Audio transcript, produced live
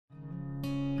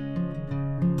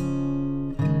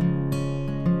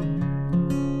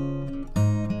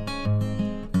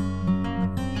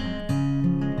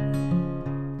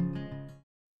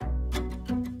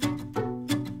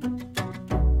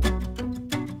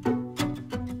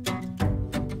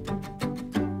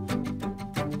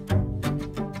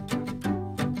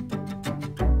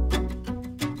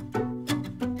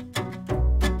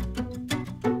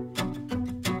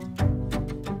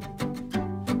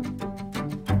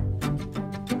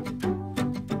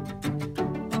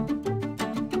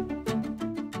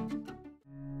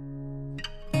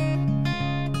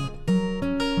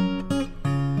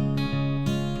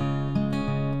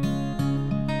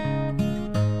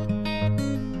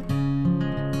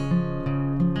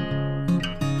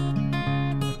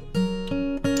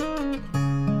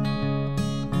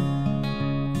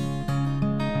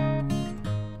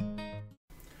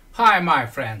Hi my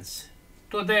friends,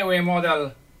 today we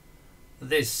model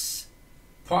this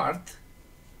part,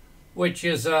 which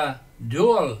is a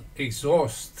dual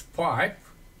exhaust pipe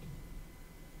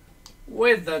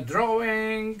with the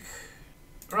drawing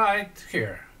right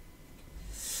here.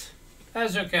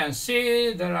 As you can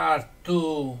see, there are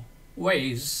two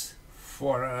ways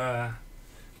for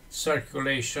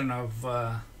circulation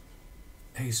of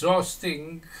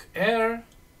exhausting air,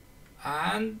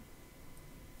 and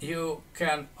you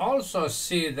can also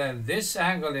see that this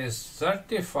angle is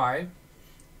 35.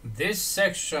 This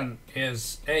section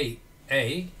is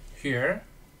AA here.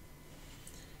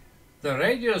 The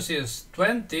radius is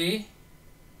 20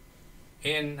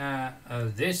 in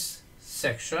this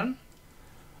section,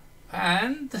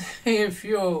 and if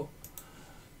you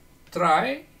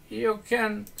try, you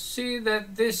can see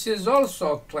that this is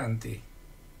also 20.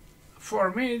 For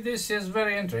me, this is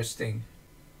very interesting.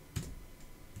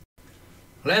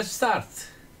 Let's start.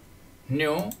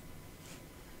 New,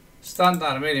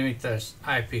 standard millimeters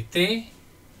IPT,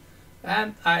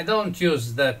 and I don't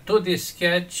use the 2D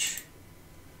sketch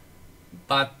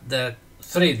but the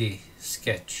 3D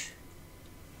sketch.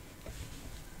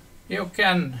 You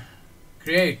can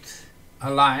create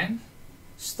a line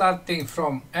starting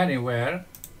from anywhere,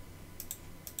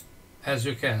 as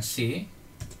you can see,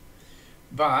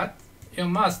 but you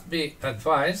must be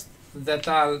advised that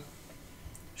I'll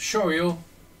show you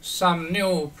some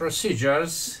new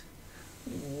procedures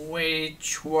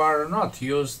which were not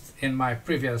used in my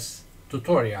previous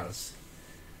tutorials.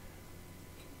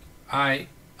 I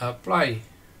apply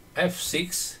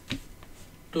F6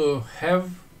 to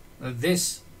have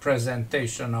this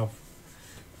presentation of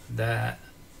the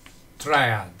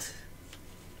triad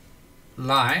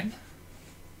line,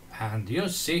 and you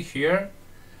see here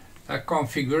a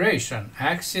configuration,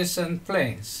 axis and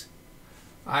planes.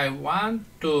 I want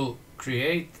to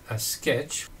create a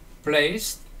sketch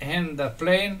placed in the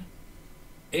plane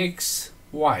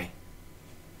XY.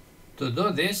 To do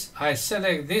this, I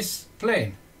select this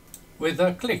plane with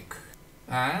a click,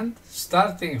 and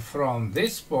starting from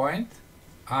this point,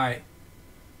 I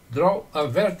draw a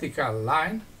vertical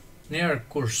line. Near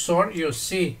cursor you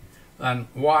see an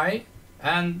Y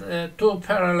and two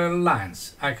parallel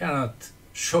lines. I cannot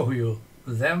show you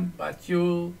them, but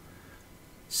you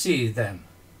see them.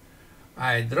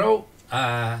 I draw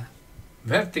a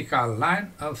vertical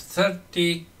line of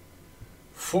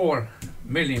 34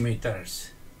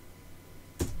 millimeters.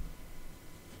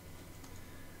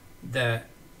 The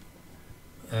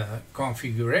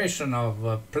configuration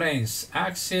of plane's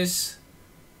axis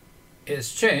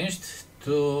is changed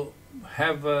to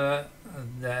have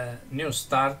the new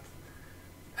start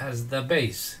as the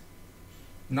base.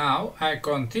 Now I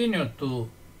continue to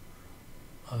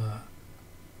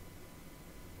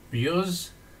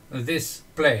use this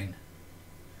plane.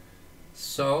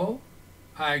 So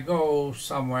I go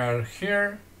somewhere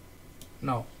here,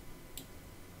 no,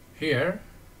 here.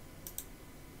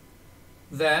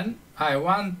 Then I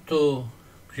want to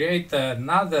create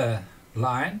another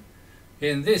line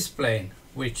in this plane,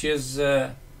 which is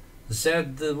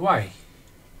ZY.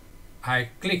 I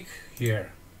click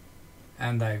here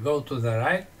and I go to the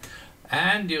right,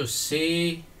 and you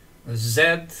see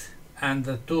Z and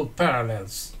the two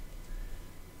parallels.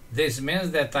 This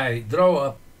means that I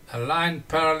draw a line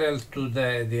parallel to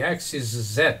the axis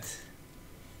Z.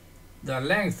 The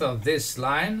length of this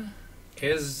line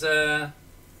is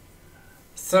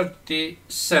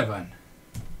 37.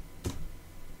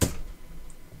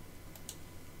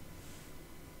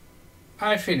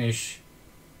 I finish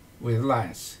with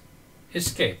lines.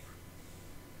 Escape.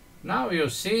 Now you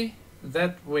see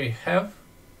that we have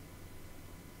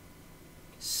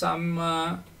some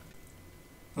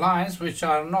lines which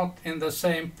are not in the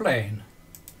same plane.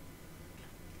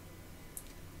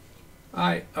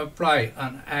 I apply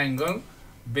an angle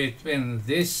between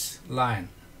this line,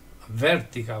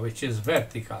 vertical, which is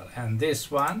vertical, and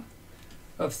this one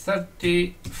of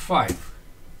 35.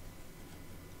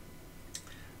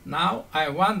 Now I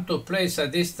want to place a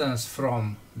distance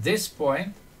from this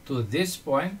point to this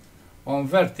point on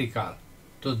vertical.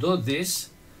 To do this,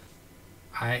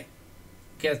 I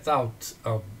get out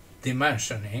of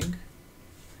dimensioning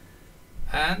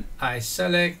and I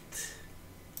select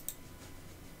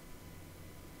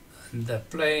the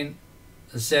plane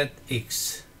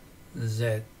ZX.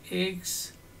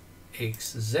 ZX,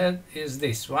 XZ is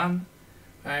this one.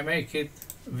 I make it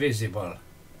visible.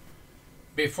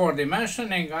 Before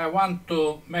dimensioning, I want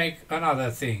to make another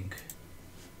thing.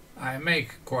 I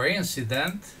make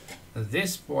coincident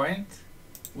this point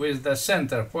with the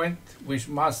center point, which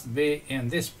must be in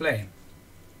this plane.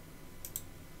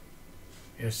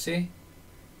 You see?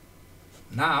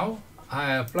 Now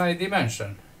I apply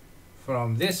dimension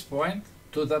from this point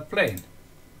to the plane,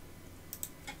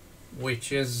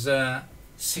 which is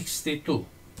 62.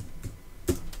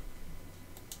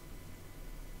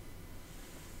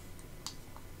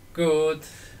 Good.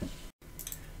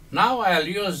 Now I'll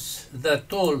use the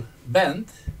tool bend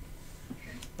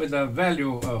with a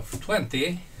value of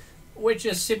 20, which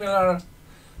is similar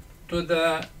to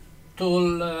the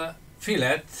tool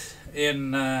fillet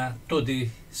in 2D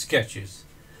sketches.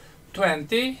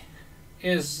 20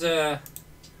 is the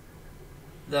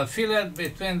fillet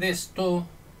between these two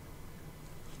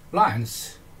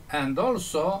lines and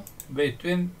also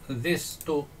between these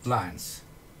two lines.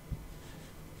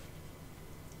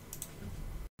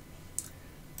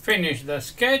 Finish the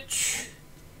sketch.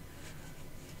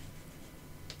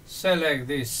 Select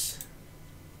this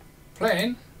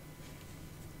plane.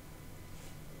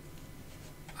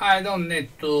 I don't need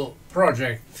to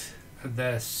project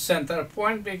the center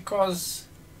point because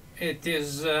it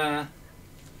is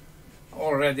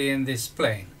already in this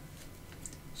plane.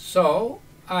 So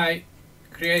I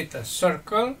create a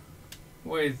circle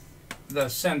with the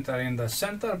center in the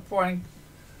center point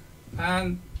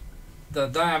and the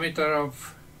diameter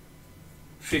of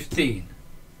 15.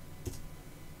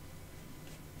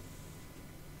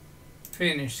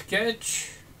 Finish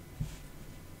sketch.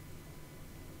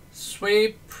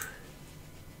 Sweep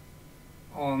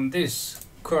on this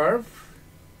curve.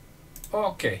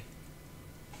 Okay.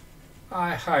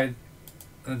 I hide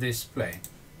this plane.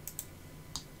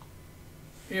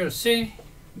 You see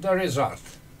the result.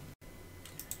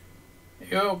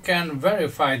 You can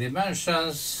verify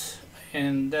dimensions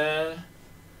in the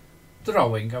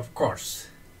drawing, of course.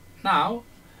 Now,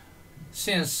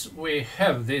 since we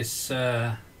have this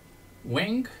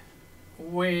wing,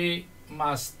 we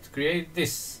must create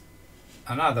this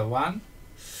another one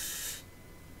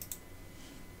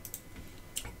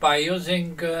by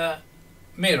using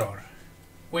mirror.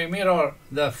 We mirror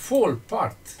the full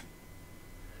part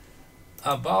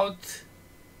about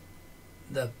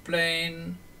the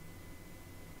plane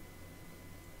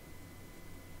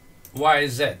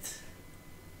YZ.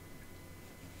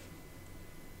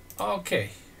 Okay,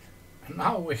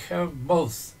 now we have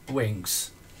both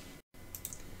wings.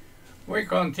 We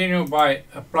continue by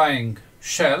applying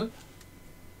shell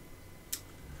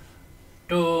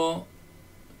to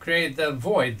create the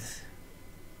void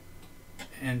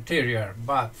interior,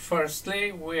 but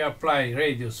firstly we apply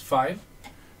radius 5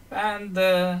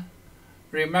 and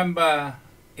remember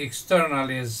external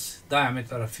is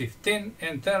diameter 15,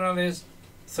 internal is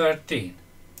 13.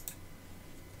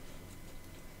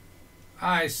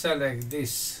 I select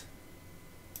this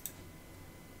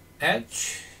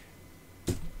edge,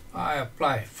 I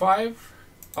apply 5,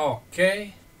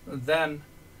 okay, then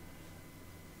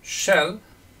shell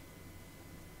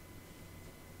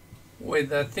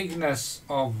with a thickness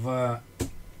of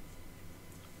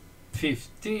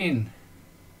 15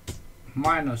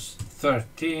 minus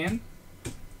 13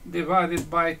 divided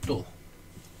by 2.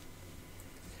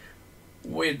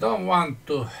 We don't want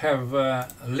to have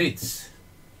lids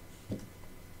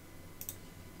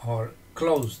or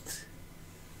closed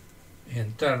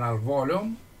internal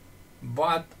volume,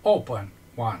 but open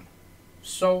one.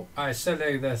 So I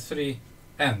select the 3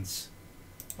 ends.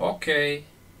 Okay,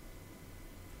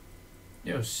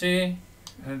 you see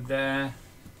the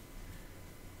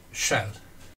shell.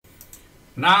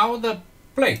 Now the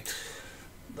plate.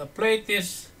 The plate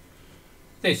is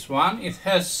this one. It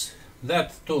has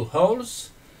that 2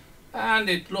 holes and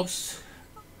it looks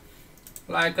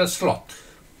like a slot.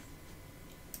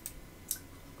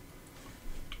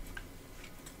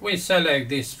 We select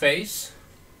this face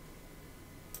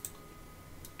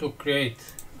to create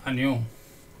a new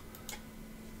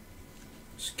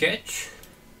sketch,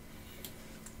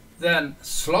 then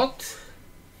slot,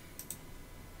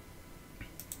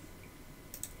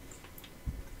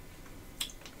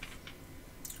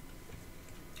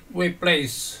 we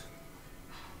place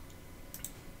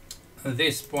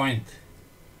this point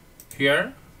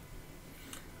here,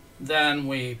 then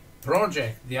we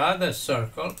project the other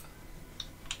circle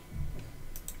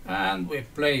and we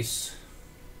place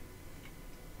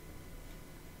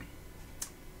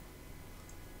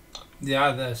the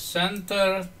other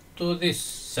center to this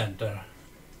center.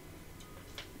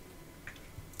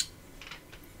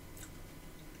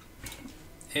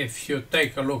 If you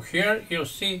take a look here, you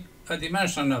see a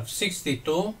dimension of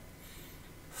 62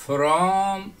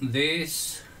 from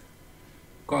this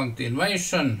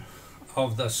continuation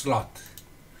of the slot.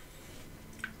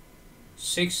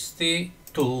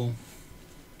 62.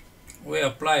 We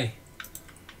apply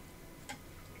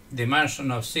dimension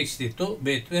of 62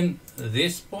 between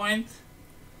this point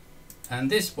and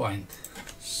this point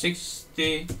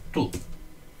 62.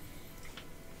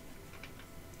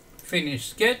 Finish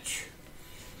sketch.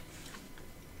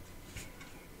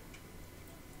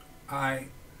 I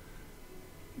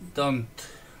don't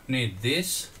need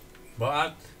this,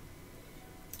 but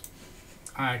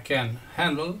I can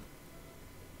handle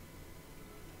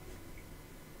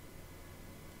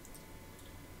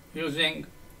using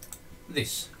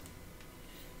this.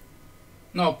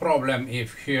 No problem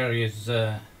if here is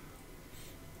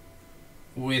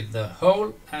with the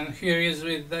hole and here is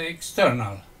with the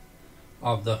external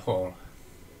of the hole.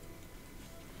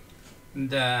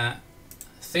 The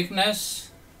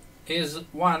thickness is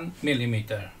 1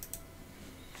 millimeter.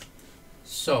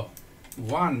 So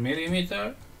 1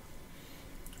 millimeter,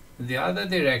 the other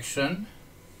direction,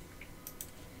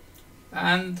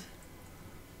 and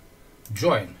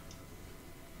join.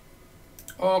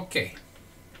 Okay.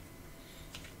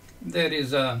 There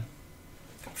is a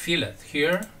fillet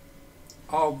here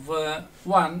of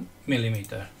 1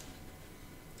 millimeter.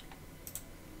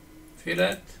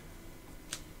 Fillet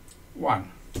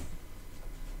 1,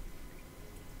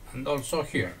 and also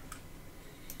here.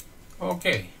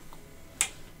 Okay.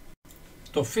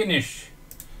 To finish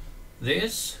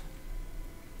this,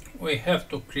 we have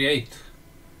to create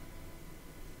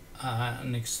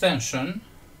an extension,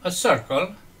 a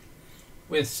circle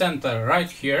with center right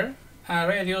here and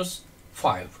radius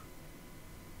 5.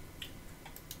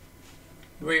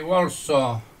 We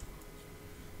also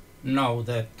know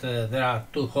that there are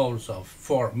two holes of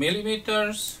 4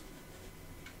 millimeters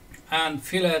and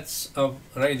fillets of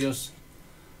radius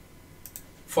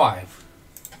 5.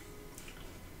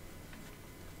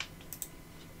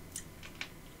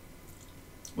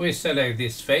 We select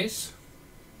this face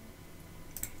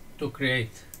to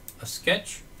create a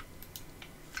sketch,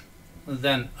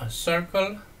 then a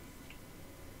circle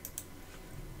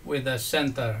with a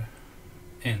center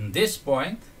in this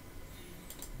point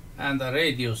and a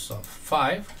radius of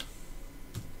 5.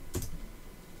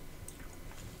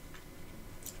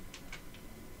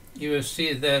 You will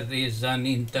see there is an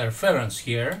interference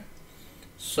here,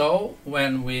 so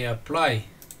when we apply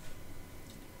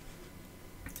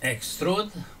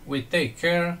extrude, we take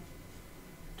care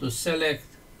to select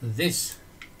this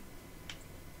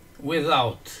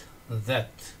without that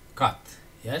cut.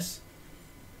 Yes,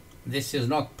 this is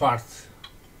not part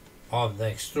of the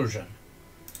extrusion,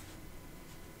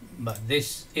 but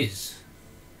this is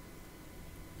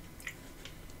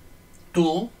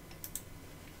to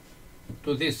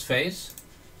this face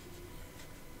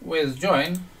with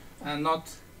join and not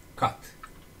cut.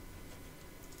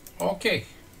 Okay,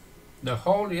 the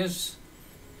hole is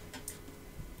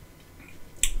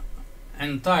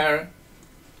entire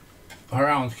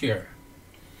around here.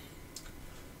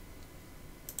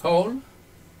 Hole,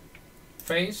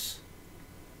 face,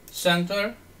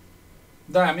 center,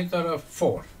 diameter of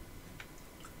 4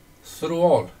 through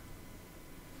all.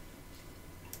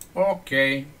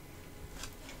 Okay,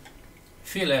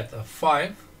 fillet of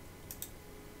 5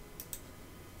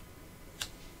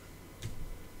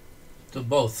 to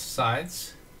both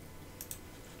sides.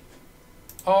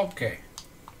 Okay,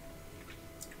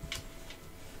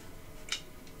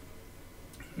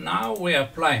 now we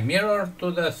apply mirror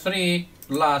to the 3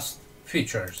 last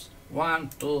features. 1,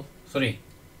 2, 3.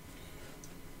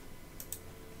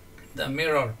 The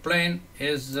mirror plane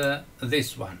is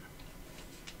this one.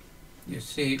 You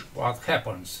see what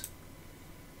happens.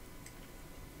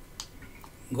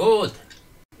 Good.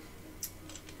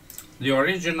 The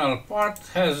original part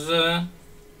has a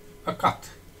cut,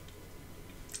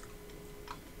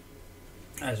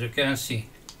 as you can see.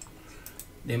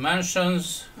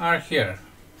 Dimensions are here.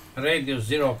 Radius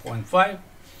 0.5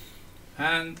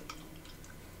 and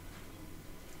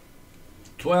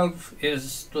 12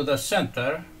 is to the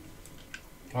center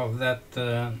of that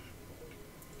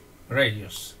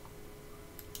radius.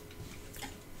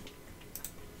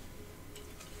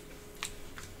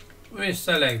 We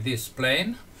select this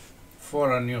plane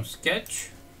for a new sketch,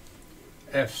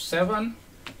 F7,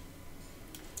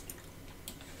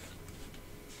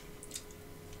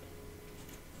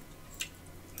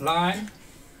 line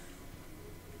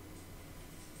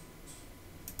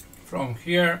from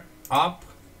here up.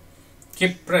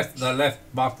 Press the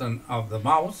left button of the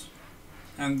mouse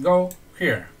and go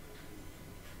here,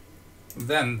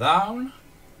 then down,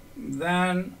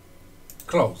 then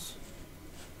close.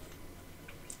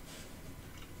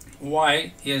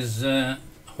 Y is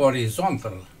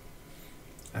horizontal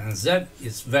and Z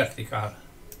is vertical.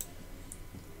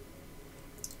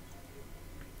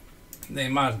 They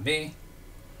must be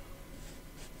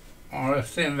on the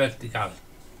same vertical.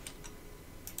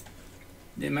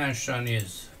 Dimension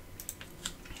is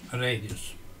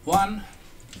radius 1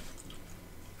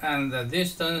 and the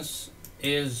distance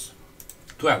is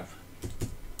 12.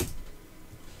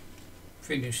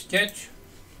 Finish sketch,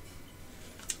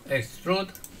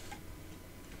 extrude,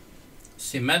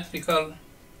 symmetrical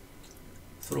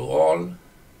through all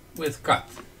with cut.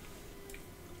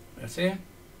 You see?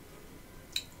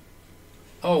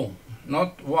 Oh,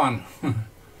 not 1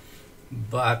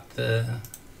 but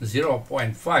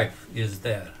 0.5 is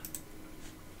there.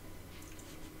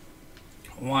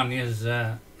 1 is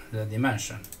the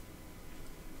dimension.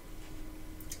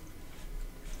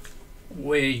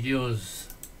 We use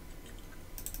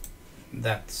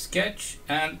that sketch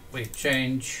and we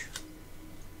change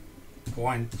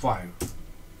 0.5.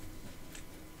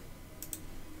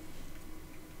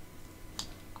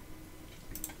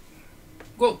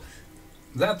 Good,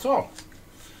 that's all.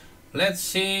 Let's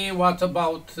see what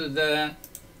about the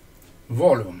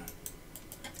volume.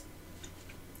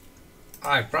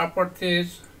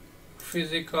 Properties,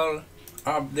 physical,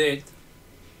 update,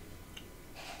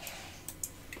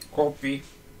 copy,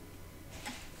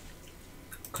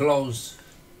 close,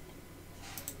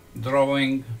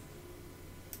 drawing,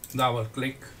 double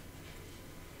click,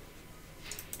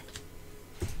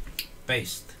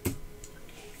 paste.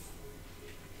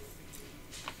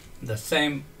 The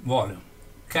same volume.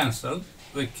 Cancel,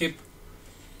 we keep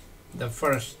the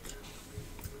first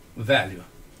value.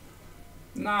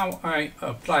 Now I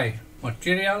apply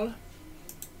material,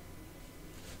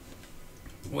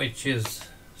 which is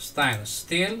stainless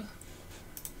steel,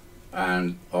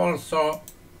 and also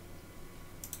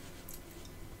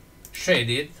shade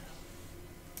it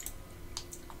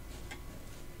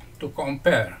to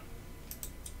compare.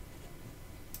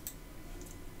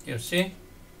 You see,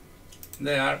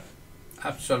 they are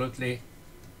absolutely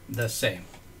the same.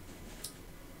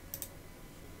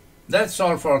 That's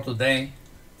all for today.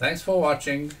 Thanks for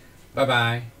watching. Bye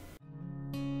bye.